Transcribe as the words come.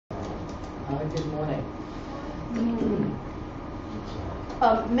Good morning.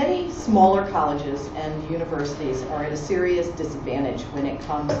 Many smaller colleges and universities are at a serious disadvantage when it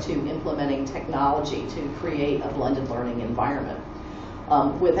comes to implementing technology to create a blended learning environment.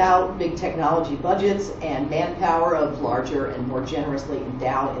 Without big technology budgets and manpower of larger and more generously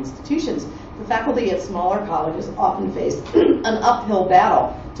endowed institutions, the faculty at smaller colleges often face an uphill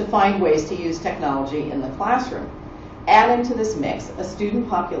battle to find ways to use technology in the classroom. Add into this mix a student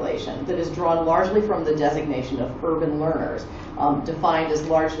population that is drawn largely from the designation of urban learners, defined as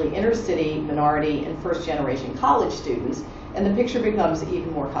largely inner-city, minority, and first-generation college students, and the picture becomes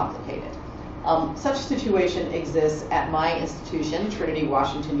even more complicated. Such a situation exists at my institution, Trinity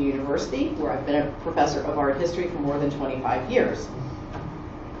Washington University, where I've been a professor of art history for more than 25 years.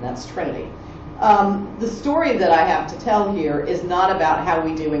 And that's Trinity. The story that I have to tell here is not about how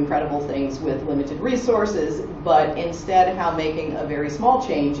we do incredible things with limited resources, but instead how making a very small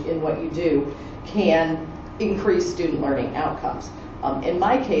change in what you do can increase student learning outcomes. In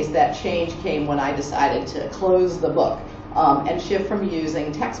my case, that change came when I decided to close the book and shift from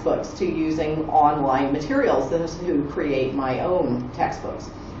using textbooks to using online materials to create my own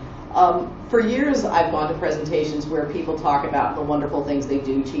textbooks. For years, I've gone to presentations where people talk about the wonderful things they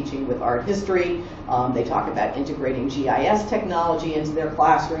do teaching with art history. They talk about integrating GIS technology into their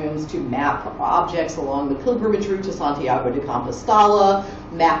classrooms to map objects along the pilgrimage route to Santiago de Compostela,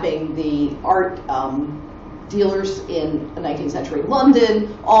 mapping the art dealers in 19th century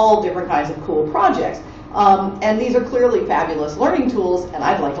London, all different kinds of cool projects. And these are clearly fabulous learning tools, and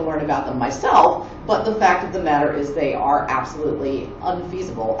I'd like to learn about them myself, but the fact of the matter is they are absolutely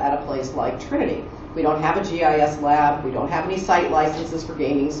unfeasible at a place like Trinity. We don't have a GIS lab, we don't have any site licenses for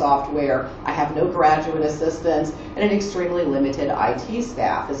gaming software, I have no graduate assistants, and an extremely limited IT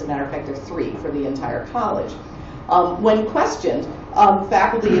staff. As a matter of fact, there are 3 for the entire college. When questioned,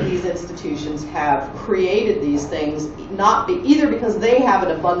 faculty at these institutions have created these things either because they have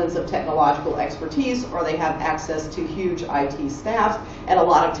an abundance of technological expertise or they have access to huge IT staffs and a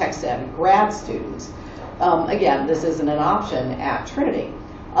lot of tech-savvy grad students. Again, this isn't an option at Trinity.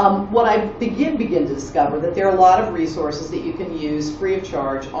 What I begin to discover that there are a lot of resources that you can use free of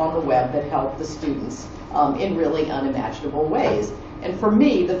charge on the web that help the students in really unimaginable ways. And for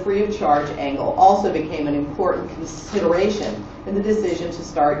me, the free of charge angle also became an important consideration in the decision to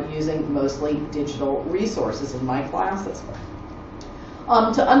start using mostly digital resources in my classes.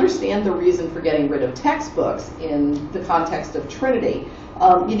 To understand the reason for getting rid of textbooks in the context of Trinity,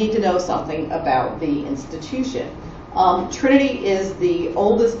 you need to know something about the institution. Trinity is the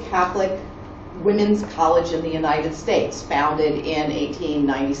oldest Catholic women's college in the United States, founded in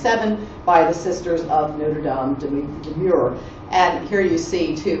 1897 by the Sisters of Notre Dame de Mur. And here you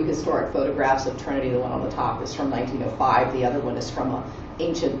see 2 historic photographs of Trinity. The one on the top is from 1905. The other one is from an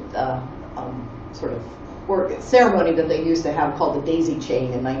ancient sort of ceremony that they used to have called the daisy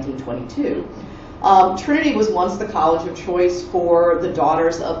chain in 1922. Trinity was once the college of choice for the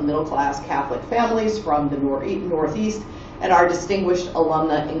daughters of middle-class Catholic families from the Northeast, and our distinguished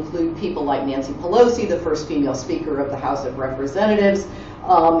alumna include people like Nancy Pelosi, the first female Speaker of the House of Representatives,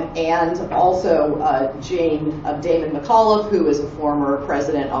 and also Damon McAuliffe, who is a former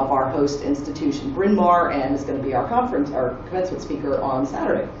president of our host institution, Bryn Mawr, and is going to be our commencement speaker on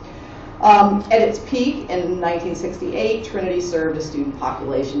Saturday. At its peak in 1968, Trinity served a student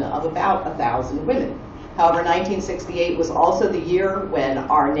population of about 1,000 women. However, 1968 was also the year when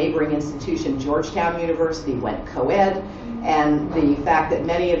our neighboring institution, Georgetown University, went co-ed, and the fact that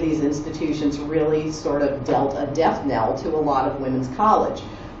many of these institutions really sort of dealt a death knell to a lot of women's college.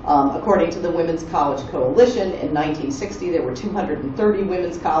 According to the Women's College Coalition, in 1960 there were 230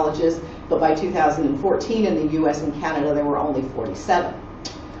 women's colleges, but by 2014 in the US and Canada there were only 47.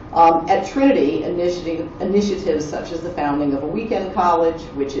 At Trinity, initiatives such as the founding of a weekend college,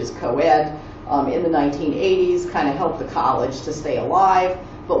 which is co-ed, in the 1980s kind of helped the college to stay alive.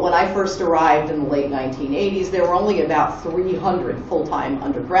 But when I first arrived in the late 1980s, there were only about 300 full-time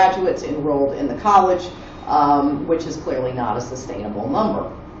undergraduates enrolled in the college, which is clearly not a sustainable number.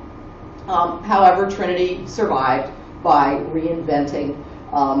 However, Trinity survived by reinventing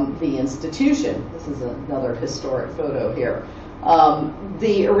the institution. This is another historic photo here.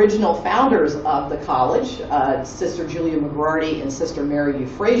 The original founders of the college, Sister Julia McGrarty and Sister Mary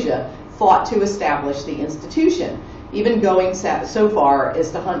Euphrasia, fought to establish the institution, even going so far as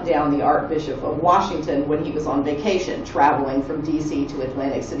to hunt down the Archbishop of Washington when he was on vacation, traveling from DC to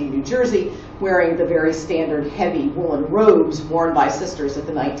Atlantic City, New Jersey, wearing the very standard heavy woolen robes worn by sisters of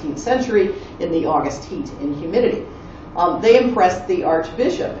the 19th century in the August heat and humidity. They impressed the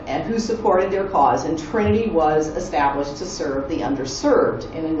Archbishop, and who supported their cause, and Trinity was established to serve the underserved,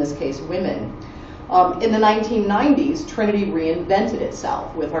 and in this case, women. In the 1990s, Trinity reinvented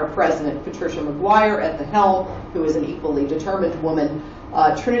itself with our president, Patricia McGuire, at the helm, who is an equally determined woman.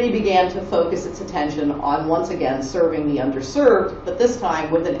 Trinity began to focus its attention on, once again, serving the underserved, but this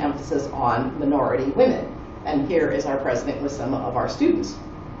time with an emphasis on minority women. And here is our president with some of our students.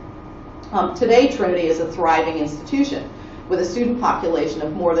 Today, Trinity is a thriving institution with a student population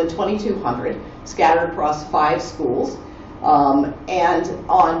of more than 2,200 scattered across 5 schools. And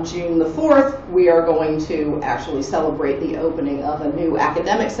on June the 4th, we are going to actually celebrate the opening of a new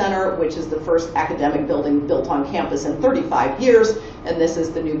academic center, which is the first academic building built on campus in 35 years. And this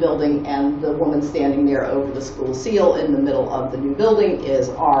is the new building, and the woman standing there over the school seal in the middle of the new building is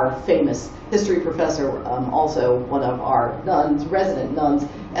our famous history professor, also one of our nuns, resident nuns,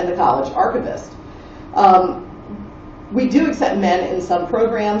 and the college archivist. We do accept men in some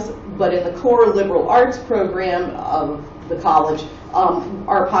programs, but in the core liberal arts program of the college,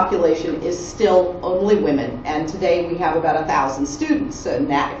 our population is still only women, and today we have about 1,000 students in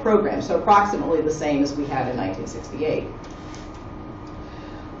that program, so approximately the same as we had in 1968.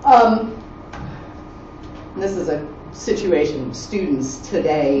 This is a situation of students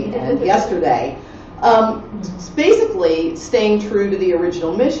today and yesterday. Basically, staying true to the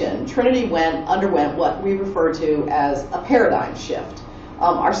original mission, Trinity underwent what we refer to as a paradigm shift.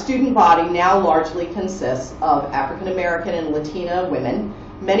 Our student body now largely consists of African American and Latina women,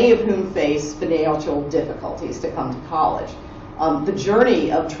 many of whom face financial difficulties to come to college. The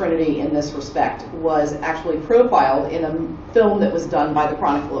journey of Trinity in this respect was actually profiled in a film that was done by the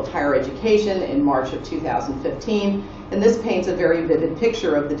Chronicle of Higher Education in March of 2015, and this paints a very vivid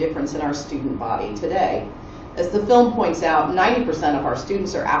picture of the difference in our student body today. As the film points out, 90% of our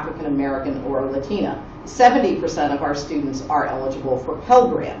students are African American or Latina. 70% of our students are eligible for Pell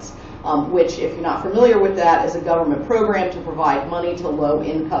Grants, which, if you're not familiar with that, is a government program to provide money to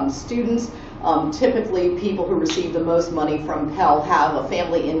low-income students. Typically, people who receive the most money from Pell have a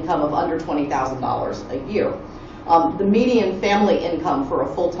family income of under $20,000 a year. The median family income for a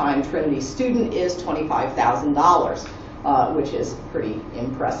full-time Trinity student is $25,000, which is pretty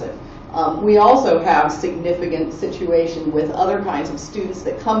impressive. We also have significant situation with other kinds of students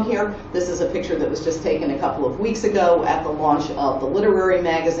that come here. This is a picture that was just taken a couple of weeks ago at the launch of the literary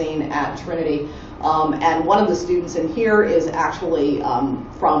magazine at Trinity. And one of the students in here is actually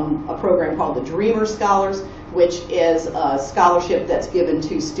from a program called the Dreamer Scholars, which is a scholarship that's given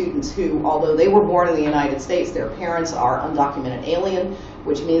to students who, although they were born in the United States, their parents are undocumented alien,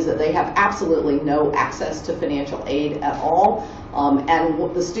 which means that they have absolutely no access to financial aid at all. And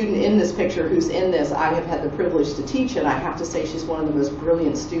the student in this picture who's in this, I have had the privilege to teach, and I have to say she's one of the most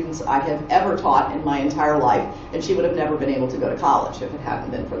brilliant students I have ever taught in my entire life, and she would have never been able to go to college if it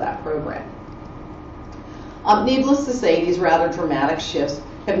hadn't been for that program. Needless to say, these rather dramatic shifts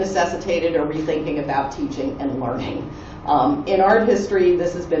have necessitated a rethinking about teaching and learning. In art history,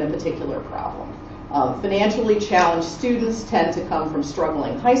 this has been a particular problem. Financially challenged students tend to come from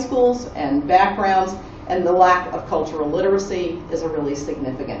struggling high schools and backgrounds, and the lack of cultural literacy is a really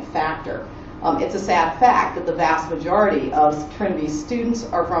significant factor. It's a sad fact that the vast majority of Trinity's students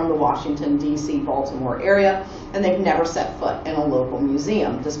are from the Washington, D.C., Baltimore area, and they've never set foot in a local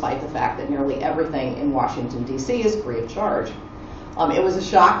museum, despite the fact that nearly everything in Washington, D.C. is free of charge. It was a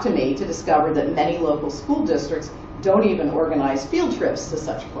shock to me to discover that many local school districts don't even organize field trips to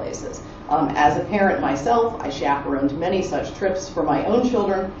such places. As a parent myself, I chaperoned many such trips for my own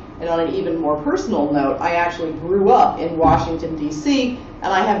children, and on an even more personal note, I actually grew up in Washington, D.C.,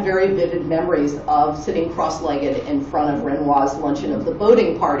 and I have very vivid memories of sitting cross-legged in front of Renoir's luncheon of the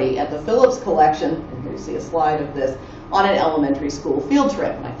boating party at the Phillips Collection, and here you see a slide of this, on an elementary school field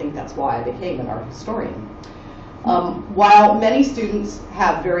trip, and I think that's why I became an art historian. While many students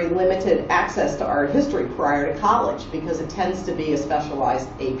have very limited access to art history prior to college because it tends to be a specialized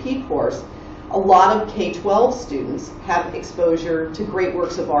AP course, a lot of K-12 students have exposure to great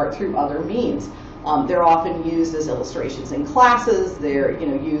works of art through other means. They're often used as illustrations in classes. They're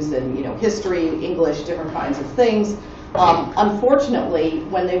used in history, English, different kinds of things. Unfortunately,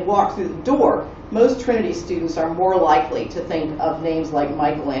 when they walk through the door, most Trinity students are more likely to think of names like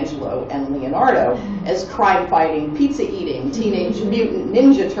Michelangelo and Leonardo as crime-fighting, pizza-eating, Teenage Mutant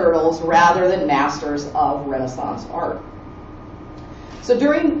Ninja Turtles rather than masters of Renaissance art. So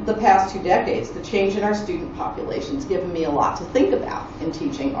during the past 2 decades, the change in our student population has given me a lot to think about in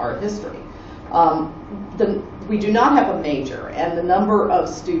teaching art history. We do not have a major, and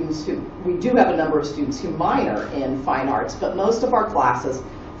we do have a number of students who minor in fine arts, but most of our classes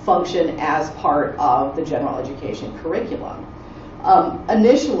function as part of the general education curriculum.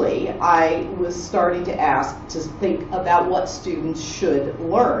 Initially, I was starting to ask to think about what students should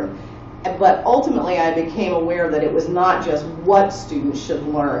learn, but ultimately I became aware that it was not just what students should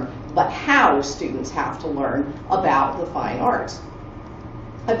learn, but how students have to learn about the fine arts.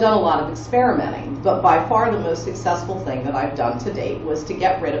 I've done a lot of experimenting, but by far the most successful thing that I've done to date was to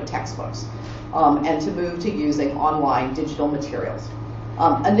get rid of textbooks and to move to using online digital materials.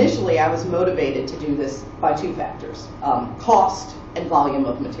 Initially, I was motivated to do this by two factors, cost and volume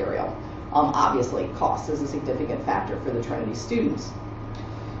of material. Obviously, cost is a significant factor for the Trinity students.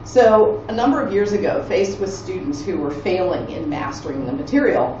 So a number of years ago, faced with students who were failing in mastering the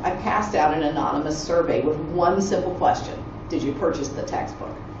material, I passed out an anonymous survey with one simple question: did you purchase the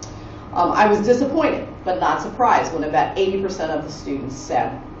textbook? I was disappointed, but not surprised, when about 80% of the students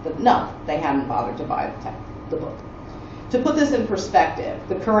said that no, they hadn't bothered to buy the book. To put this in perspective,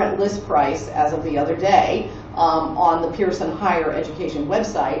 the current list price as of the other day on the Pearson Higher Education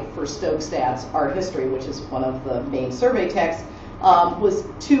website for Stokestad's Art History, which is one of the main survey texts, was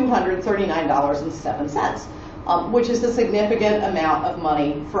 $239.07, which is a significant amount of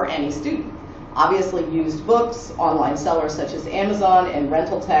money for any student. Obviously, used books, online sellers such as Amazon, and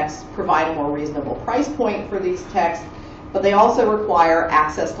rental texts provide a more reasonable price point for these texts, but they also require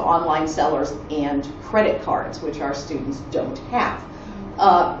access to online sellers and credit cards, which our students don't have.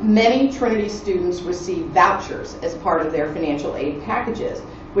 Many Trinity students receive vouchers as part of their financial aid packages,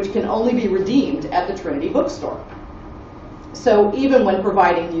 which can only be redeemed at the Trinity bookstore. So even when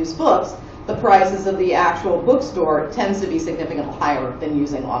providing used books, the prices of the actual bookstore tends to be significantly higher than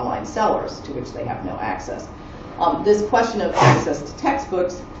using online sellers, to which they have no access. This question of access to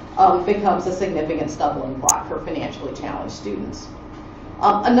textbooks becomes a significant stumbling block for financially challenged students.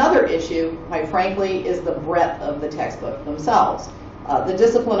 Another issue, quite frankly, is the breadth of the textbook themselves. The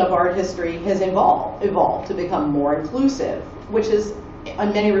discipline of art history has evolved to become more inclusive, which is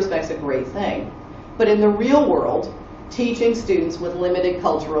in many respects a great thing. But in the real world, teaching students with limited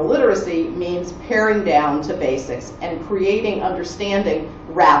cultural literacy means paring down to basics and creating understanding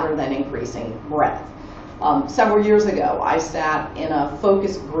rather than increasing breadth. Several years ago, I sat in a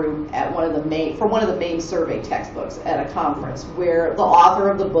focus group at one of the main survey textbooks at a conference where the author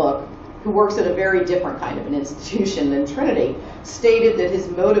of the book, who works at a very different kind of an institution than Trinity, stated that his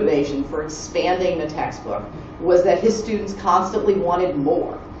motivation for expanding the textbook was that his students constantly wanted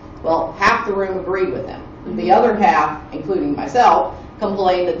more. Well, half the room agreed with him. The other half, including myself,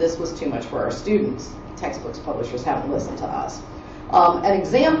 complained that this was too much for our students. Textbooks publishers haven't listened to us. An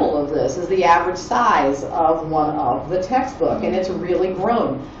example of this is the average size of one of the textbook, and it's really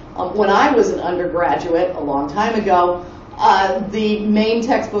grown. When I was an undergraduate a long time ago, the main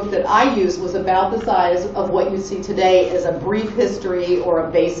textbook that I used was about the size of what you see today as a brief history or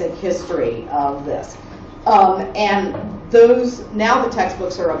a basic history of this. And now the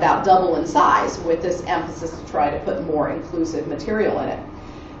textbooks are about double in size, with this emphasis to try to put more inclusive material in it.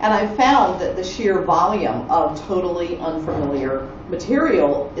 And I found that the sheer volume of totally unfamiliar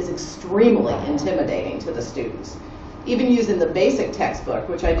material is extremely intimidating to the students. Even using the basic textbook,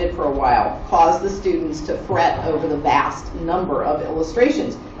 which I did for a while, caused the students to fret over the vast number of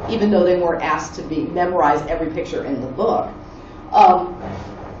illustrations, even though they weren't asked to memorize every picture in the book.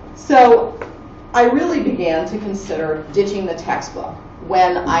 So I really began to consider ditching the textbook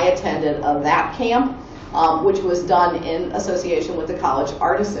when I attended a VAP camp, which was done in association with the College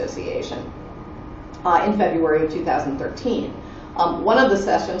Art Association in February of 2013. One of the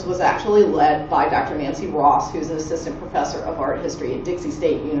sessions was actually led by Dr. Nancy Ross, who's an assistant professor of art history at Dixie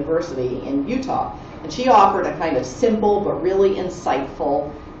State University in Utah. And she offered a kind of simple but really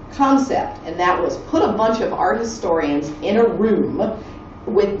insightful concept, and that was put a bunch of art historians in a room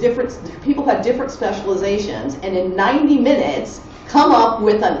with people had different specializations, and in 90 minutes come up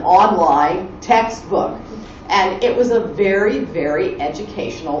with an online textbook. And it was a very, very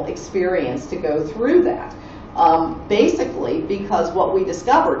educational experience to go through that. Basically because what we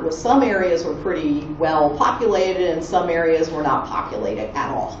discovered was some areas were pretty well populated and some areas were not populated at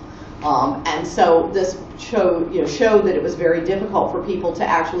all. And so this showed that it was very difficult for people to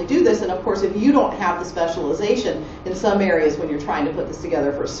actually do this. And of course, if you don't have the specialization in some areas when you're trying to put this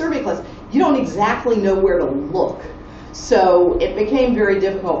together for a survey class, you don't exactly know where to look. So it became very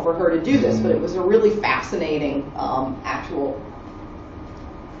difficult for her to do this, but it was a really fascinating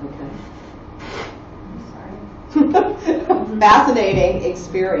fascinating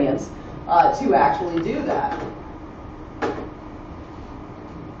experience to actually do that.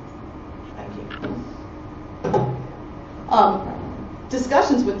 Thank you.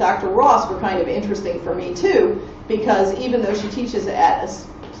 Discussions with Dr. Ross were kind of interesting for me too, because even though she teaches at a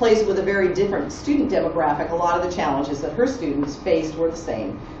place with a very different student demographic, a lot of the challenges that her students faced were the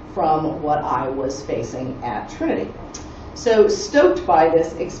same from what I was facing at Trinity. So stoked by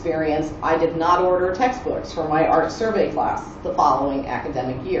this experience, I did not order textbooks for my art survey class the following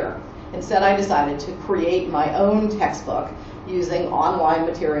academic year. Instead, I decided to create my own textbook using online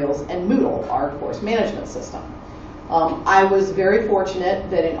materials and Moodle, our course management system. I was very fortunate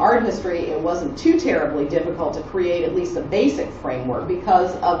that in art history it wasn't too terribly difficult to create at least a basic framework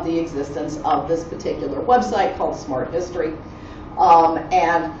because of the existence of this particular website called Smart History.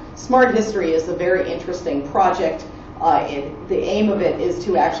 And Smart History is a very interesting project. The aim of it is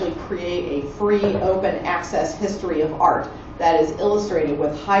to actually create a free, open access history of art that is illustrated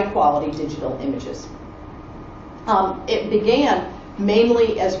with high quality digital images. It began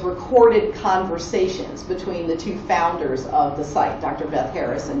mainly as recorded conversations between the two founders of the site, Dr. Beth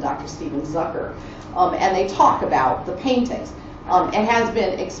Harris and Dr. Stephen Zucker, and they talk about the paintings. It has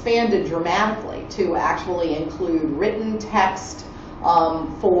been expanded dramatically to actually include written text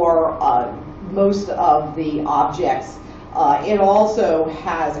for most of the objects. It also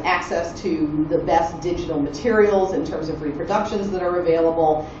has access to the best digital materials in terms of reproductions that are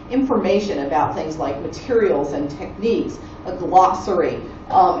available, information about things like materials and techniques, a glossary,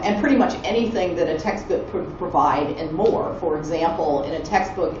 and pretty much anything that a textbook could provide and more. For example, in a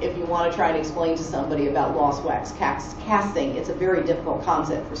textbook, if you want to try and explain to somebody about lost wax casting, it's a very difficult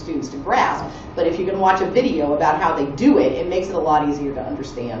concept for students to grasp. But if you can watch a video about how they do it, it makes it a lot easier to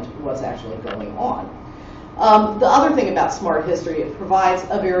understand what's actually going on. The other thing about Smart History, it provides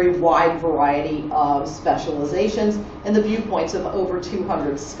a very wide variety of specializations and the viewpoints of over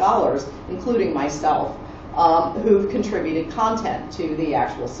 200 scholars, including myself, who've contributed content to the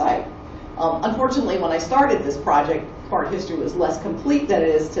actual site. Unfortunately, when I started this project, Smart History was less complete than it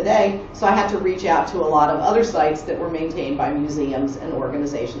is today, so I had to reach out to a lot of other sites that were maintained by museums and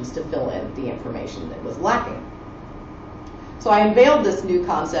organizations to fill in the information that was lacking. So I unveiled this new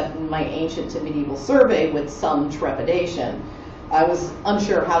concept in my Ancient to Medieval survey with some trepidation. I was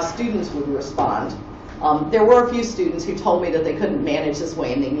unsure how students would respond. There were a few students who told me that they couldn't manage this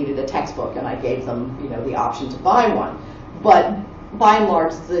way and they needed a textbook, and I gave them, the option to buy one. But by and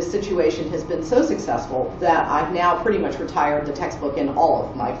large, the situation has been so successful that I've now pretty much retired the textbook in all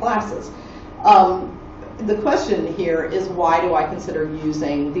of my classes. The question here is, why do I consider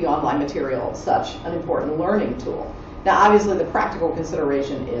using the online material such an important learning tool? Now, obviously, the practical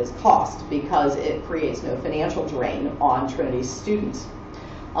consideration is cost, because it creates no financial drain on Trinity's students.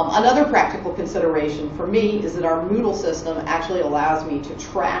 Another practical consideration for me is that our Moodle system actually allows me to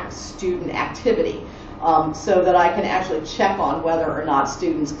track student activity so that I can actually check on whether or not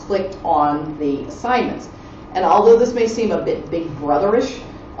students clicked on the assignments. And although this may seem a bit big brotherish,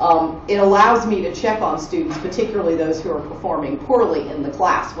 it allows me to check on students, particularly those who are performing poorly in the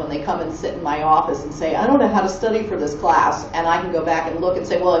class, when they come and sit in my office and say, I don't know how to study for this class, and I can go back and look and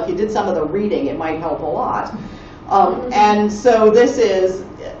say, well, if you did some of the reading, it might help a lot. And so this is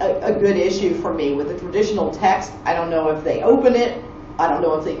a good issue for me. With the traditional text, I don't know if they open it, I don't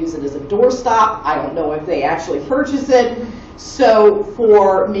know if they use it as a doorstop, I don't know if they actually purchase it. So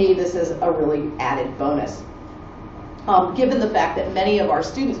for me, this is a really added bonus. Given the fact that many of our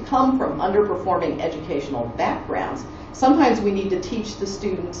students come from underperforming educational backgrounds, sometimes we need to teach the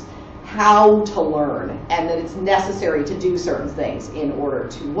students how to learn, and that it's necessary to do certain things in order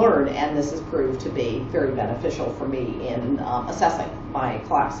to learn, and this has proved to be very beneficial for me in assessing my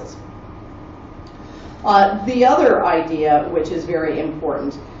classes. The other idea, which is very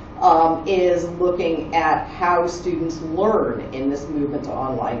important, is looking at how students learn in this movement to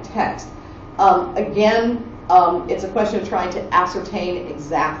online text. Again, it's a question of trying to ascertain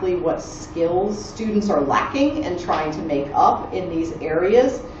exactly what skills students are lacking and trying to make up in these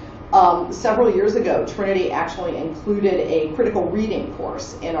areas. Several years ago, Trinity actually included a critical reading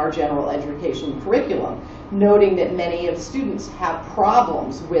course in our general education curriculum, noting that many of the students have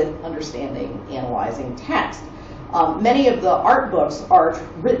problems with understanding, analyzing text. Many of the art books are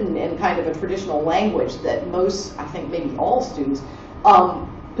written in kind of a traditional language that most, I think maybe all students,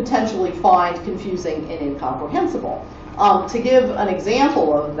 potentially find confusing and incomprehensible. To give an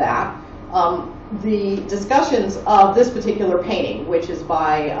example of that, the discussions of this particular painting, which is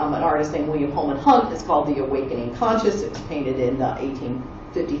by an artist named William Holman Hunt, is called The Awakening Conscious. It was painted in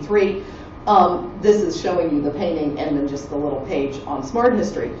 1853. This is showing you the painting and then just the little page on Smart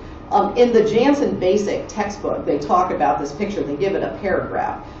History. In the Jansen Basic textbook, they talk about this picture. They give it a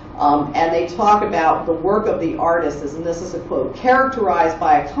paragraph. And they talk about the work of the artist, and this is a quote, characterized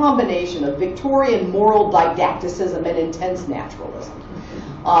by a combination of Victorian moral didacticism and intense naturalism.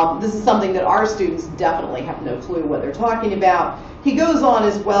 This is something that our students definitely have no clue what they're talking about. He goes on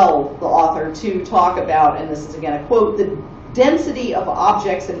as well, the author, to talk about, and this is again a quote, the density of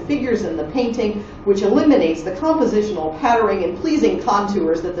objects and figures in the painting, which eliminates the compositional patterning and pleasing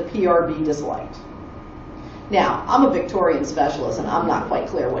contours that the PRB disliked. Now, I'm a Victorian specialist, and I'm not quite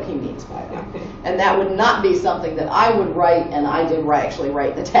clear what he means by that. And that would not be something that I would write, and I did actually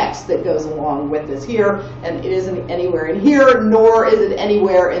write the text that goes along with this here, and it isn't anywhere in here, nor is it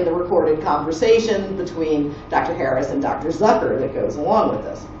anywhere in the recorded conversation between Dr. Harris and Dr. Zucker that goes along with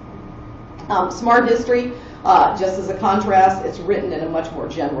this. Smart history, just as a contrast, it's written in a much more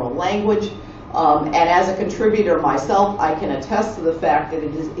general language. And as a contributor myself, I can attest to the fact that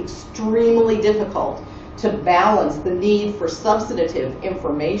it is extremely difficult to balance the need for substantive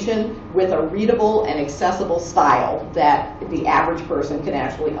information with a readable and accessible style that the average person can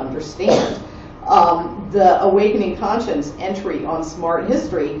actually understand. The Awakening Conscience entry on Smart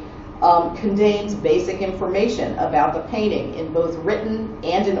History contains basic information about the painting in both written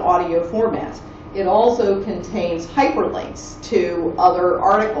and in audio formats. It also contains hyperlinks to other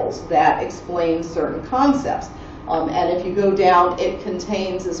articles that explain certain concepts. And if you go down, it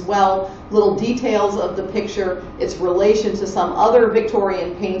contains as well little details of the picture, its relation to some other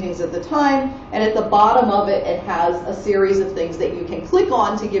Victorian paintings at the time, and at the bottom of it, it has a series of things that you can click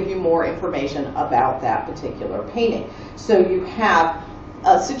on to give you more information about that particular painting. So you have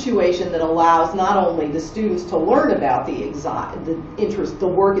a situation that allows not only the students to learn about the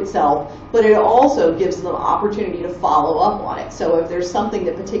work itself, but it also gives them opportunity to follow up on it. So if there's something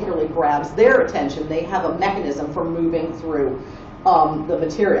that particularly grabs their attention, they have a mechanism for moving through the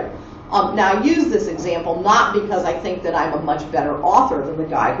material. Now I use this example not because I think that I'm a much better author than the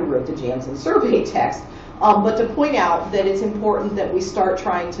guy who wrote the Janssen survey text, but to point out that it's important that we start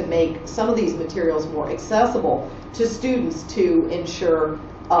trying to make some of these materials more accessible to students to ensure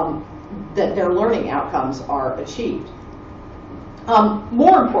that their learning outcomes are achieved.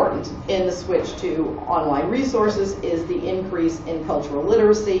 More important in the switch to online resources is the increase in cultural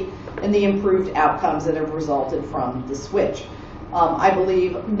literacy and the improved outcomes that have resulted from the switch. I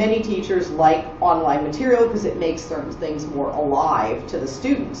believe many teachers like online material because it makes certain things more alive to the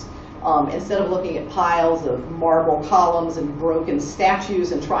students. Instead of looking at piles of marble columns and broken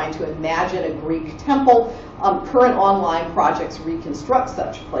statues and trying to imagine a Greek temple, current online projects reconstruct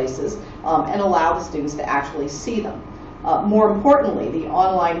such places and allow the students to actually see them. More importantly, the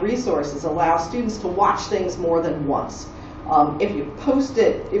online resources allow students to watch things more than once. If you post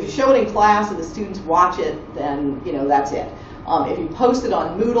it, if you show it in class and the students watch it, then that's it. If you post it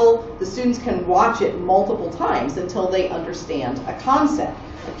on Moodle, the students can watch it multiple times until they understand a concept.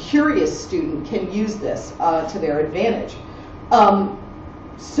 A curious student can use this to their advantage.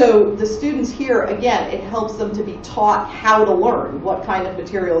 So the students here, again, it helps them to be taught how to learn, what kind of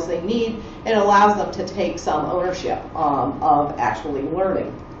materials they need, and allows them to take some ownership of actually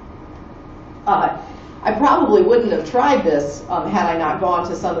learning. I probably wouldn't have tried this had I not gone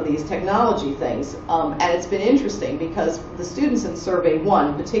to some of these technology things. And it's been interesting because the students in Survey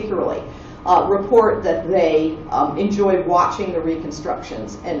 1 particularly report that they enjoy watching the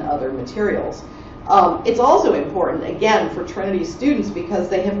reconstructions and other materials. It's also important, again, for Trinity students because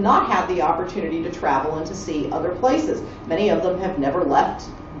they have not had the opportunity to travel and to see other places. Many of them have never left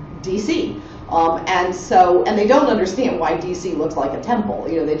DC. And they don't understand why DC looks like a temple.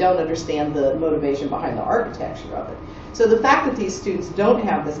 They don't understand the motivation behind the architecture of it. So the fact that these students don't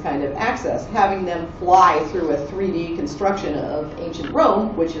have this kind of access, having them fly through a 3D construction of ancient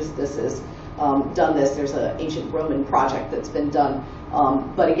Rome, which is done this. There's an ancient Roman project that's been done.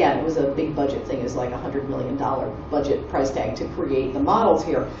 But again, it was a big budget thing. It was like a $100 million budget price tag to create the models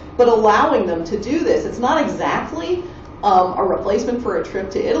here. But allowing them to do this, it's not exactly a replacement for a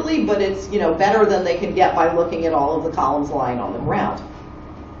trip to Italy, but it's better than they can get by looking at all of the columns lying on the ground.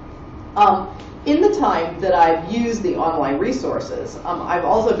 In the time that I've used the online resources, I've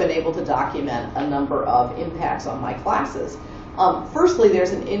also been able to document a number of impacts on my classes. Firstly, there's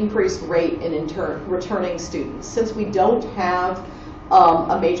an increased rate in returning students. Since we don't have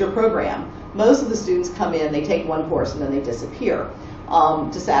a major program, most of the students come in, they take one course, and then they disappear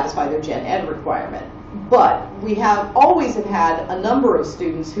to satisfy their gen ed requirement. But we always have had a number of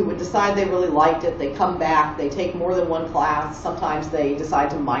students who would decide they really liked it, they come back, they take more than one class, sometimes they decide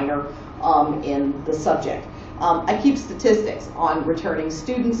to minor in the subject. I keep statistics on returning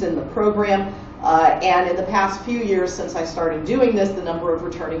students in the program, and in the past few years since I started doing this, the number of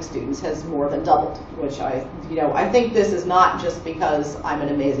returning students has more than doubled, which I think this is not just because I'm an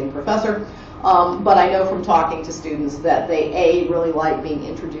amazing professor, but I know from talking to students that they, A, really like being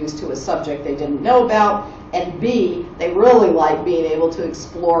introduced to a subject they didn't know about, and B, they really like being able to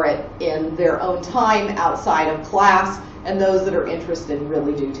explore it in their own time outside of class and those that are interested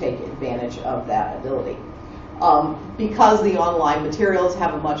really do take advantage of that ability. Because the online materials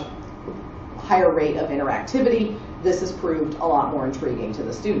have a much higher rate of interactivity, this has proved a lot more intriguing to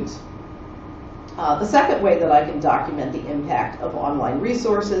the students. The second way that I can document the impact of online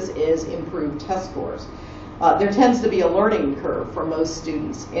resources is improved test scores. There tends to be a learning curve for most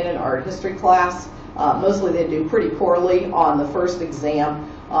students in an art history class. Mostly they do pretty poorly on the first exam,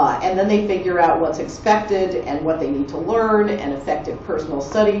 and then they figure out what's expected and what they need to learn, and effective personal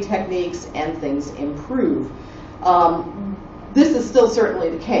study techniques, and things improve. This is still certainly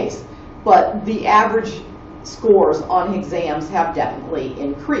the case, but the average scores on exams have definitely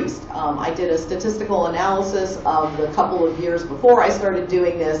increased. I did a statistical analysis of the couple of years before I started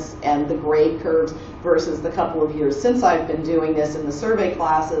doing this and the grade curves versus the couple of years since I've been doing this in the survey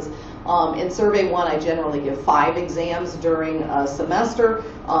classes. In Survey 1, I generally give 5 exams during a semester,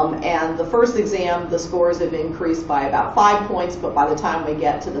 and the first exam, the scores have increased by about 5 points, but by the time we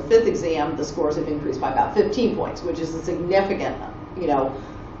get to the 5th exam, the scores have increased by about 15 points, which is a significant,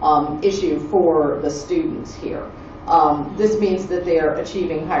 issue for the students here. This means that they are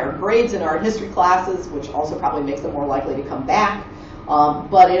achieving higher grades in art history classes, which also probably makes them more likely to come back,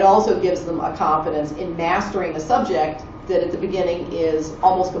 but it also gives them a confidence in mastering a subject that at the beginning is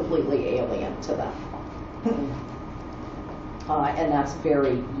almost completely alien to them. And that's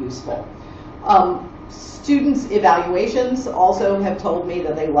very useful. Students' evaluations also have told me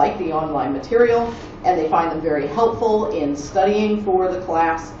that they like the online material and they find them very helpful in studying for the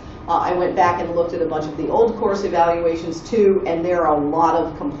class. I went back and looked at a bunch of the old course evaluations too, and there are a lot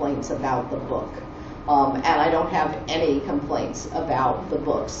of complaints about the book. And I don't have any complaints about the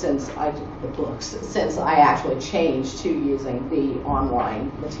books since I actually changed to using the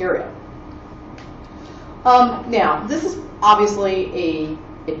online material. Now, this is obviously a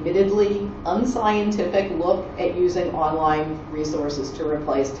admittedly unscientific look at using online resources to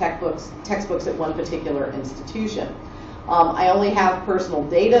replace textbooks at one particular institution. I only have personal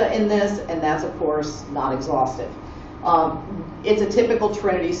data in this, and that's of course not exhaustive. It's a typical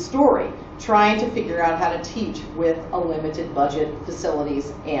Trinity story, trying to figure out how to teach with a limited budget,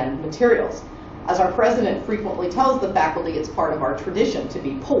 facilities, and materials. As our president frequently tells the faculty, it's part of our tradition to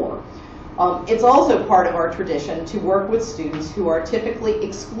be poor. It's also part of our tradition to work with students who are typically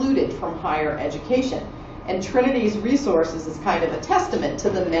excluded from higher education. And Trinity's resources is kind of a testament to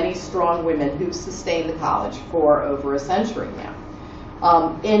the many strong women who've sustained the college for over a century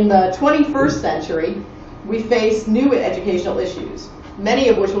now. In the 21st century, we face new educational issues, many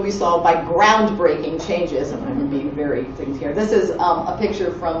of which will be solved by groundbreaking changes. And I'm being very things here. This is a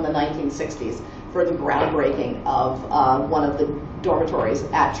picture from the 1960s for the groundbreaking of one of the dormitories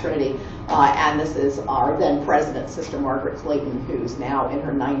at Trinity. And this is our then president, Sister Margaret Clayton, who's now in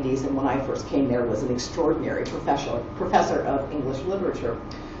her 90s, and when I first came there was an extraordinary professor of English literature.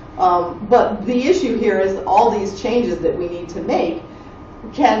 But the issue here is all these changes that we need to make,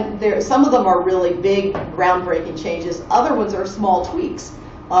 some of them are really big, groundbreaking changes. Other ones are small tweaks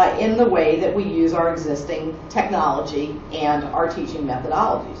in the way that we use our existing technology and our teaching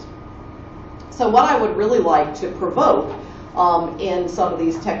methodologies. So what I would really like to provoke in some of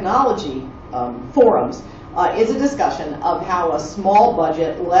these technology forums is a discussion of how a small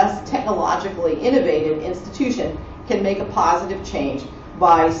budget, less technologically innovative institution can make a positive change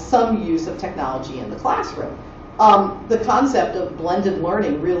by some use of technology in the classroom. The concept of blended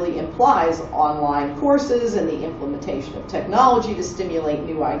learning really implies online courses and the implementation of technology to stimulate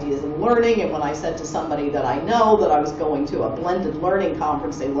new ideas in learning. And when I said to somebody that I know that I was going to a blended learning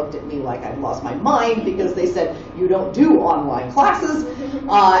conference, they looked at me like I'd lost my mind because they said, "You don't do online classes."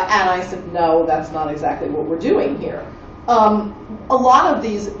 And I said, "No, that's not exactly what we're doing here." A lot of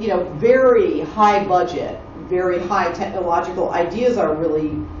these, very high budget, very high technological ideas are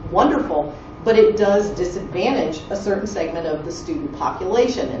really wonderful, but it does disadvantage a certain segment of the student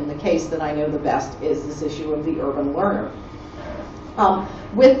population. And the case that I know the best is this issue of the urban learner.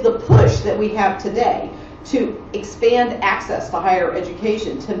 With the push that we have today to expand access to higher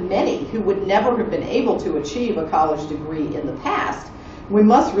education to many who would never have been able to achieve a college degree in the past, we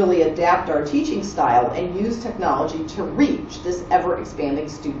must really adapt our teaching style and use technology to reach this ever-expanding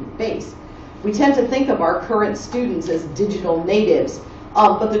student base. We tend to think of our current students as digital natives,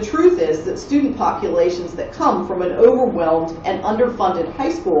 but the truth is that student populations that come from an overwhelmed and underfunded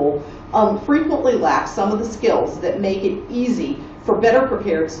high school frequently lack some of the skills that make it easy for better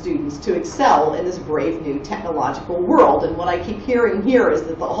prepared students to excel in this brave new technological world. And what I keep hearing here is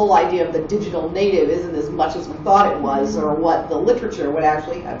that the whole idea of the digital native isn't as much as we thought it was, or what the literature would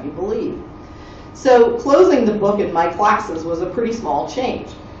actually have you believe. So closing the book in my classes was a pretty small change.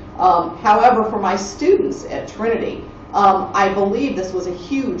 However, for my students at Trinity, I believe this was a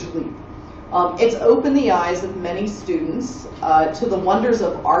huge leap. It's opened the eyes of many students to the wonders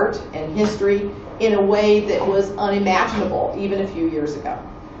of art and history in a way that was unimaginable even a few years ago.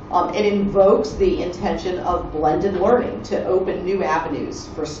 It invokes the intention of blended learning to open new avenues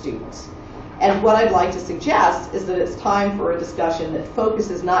for students. And what I'd like to suggest is that it's time for a discussion that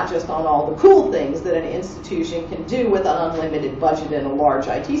focuses not just on all the cool things that an institution can do with an unlimited budget and a large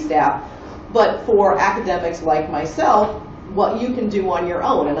IT staff, but for academics like myself, what you can do on your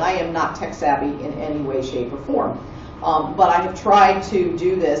own. And I am not tech savvy in any way, shape, or form. But I have tried to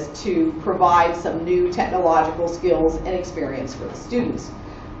do this to provide some new technological skills and experience for the students.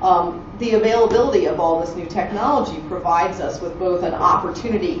 The availability of all this new technology provides us with both an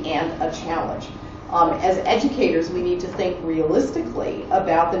opportunity and a challenge. As educators, we need to think realistically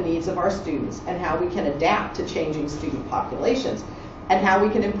about the needs of our students and how we can adapt to changing student populations and how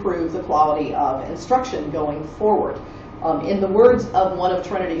we can improve the quality of instruction going forward. In the words of one of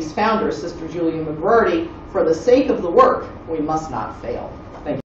Trinity's founders, Sister Julia McGroarty, for the sake of the work, we must not fail.